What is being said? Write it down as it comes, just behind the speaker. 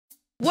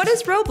What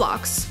is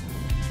Roblox?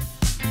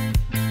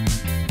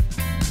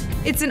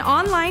 It's an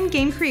online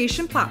game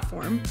creation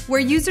platform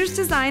where users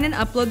design and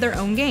upload their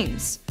own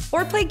games,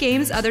 or play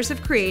games others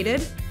have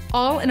created,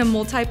 all in a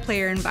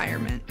multiplayer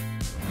environment.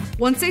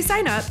 Once they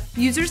sign up,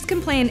 users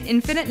can play an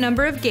infinite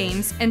number of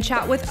games and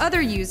chat with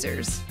other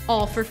users,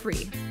 all for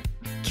free.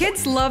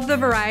 Kids love the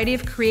variety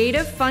of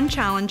creative, fun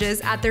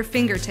challenges at their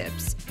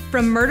fingertips,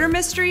 from murder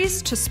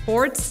mysteries to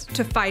sports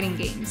to fighting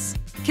games.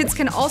 Kids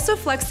can also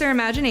flex their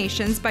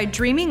imaginations by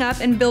dreaming up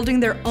and building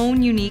their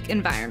own unique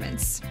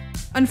environments.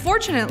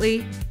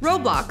 Unfortunately,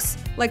 Roblox,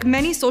 like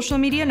many social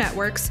media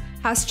networks,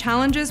 has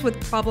challenges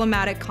with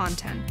problematic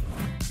content.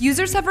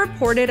 Users have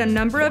reported a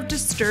number of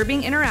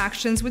disturbing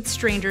interactions with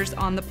strangers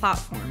on the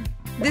platform.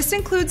 This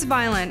includes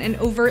violent and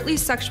overtly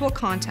sexual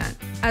content,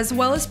 as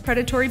well as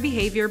predatory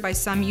behavior by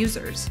some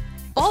users.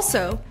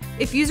 Also,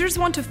 if users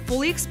want to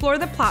fully explore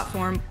the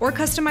platform or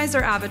customize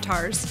their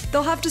avatars,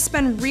 they'll have to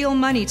spend real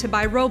money to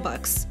buy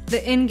Robux,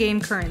 the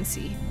in-game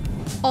currency.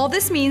 All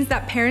this means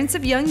that parents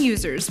of young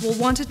users will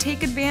want to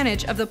take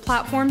advantage of the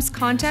platform's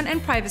content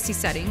and privacy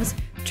settings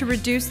to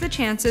reduce the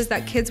chances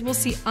that kids will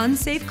see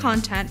unsafe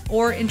content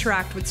or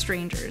interact with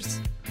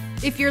strangers.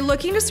 If you're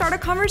looking to start a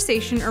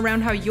conversation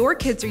around how your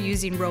kids are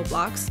using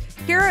Roblox,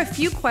 here are a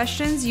few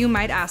questions you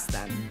might ask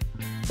them.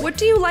 What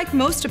do you like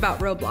most about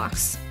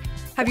Roblox?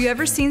 Have you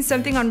ever seen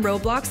something on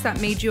Roblox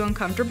that made you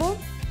uncomfortable?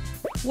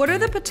 What are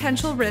the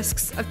potential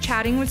risks of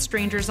chatting with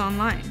strangers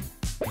online?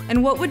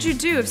 And what would you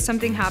do if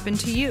something happened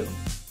to you?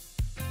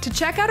 To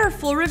check out our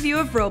full review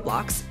of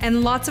Roblox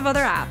and lots of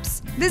other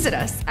apps, visit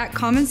us at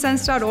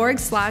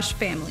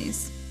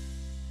commonsense.org/families.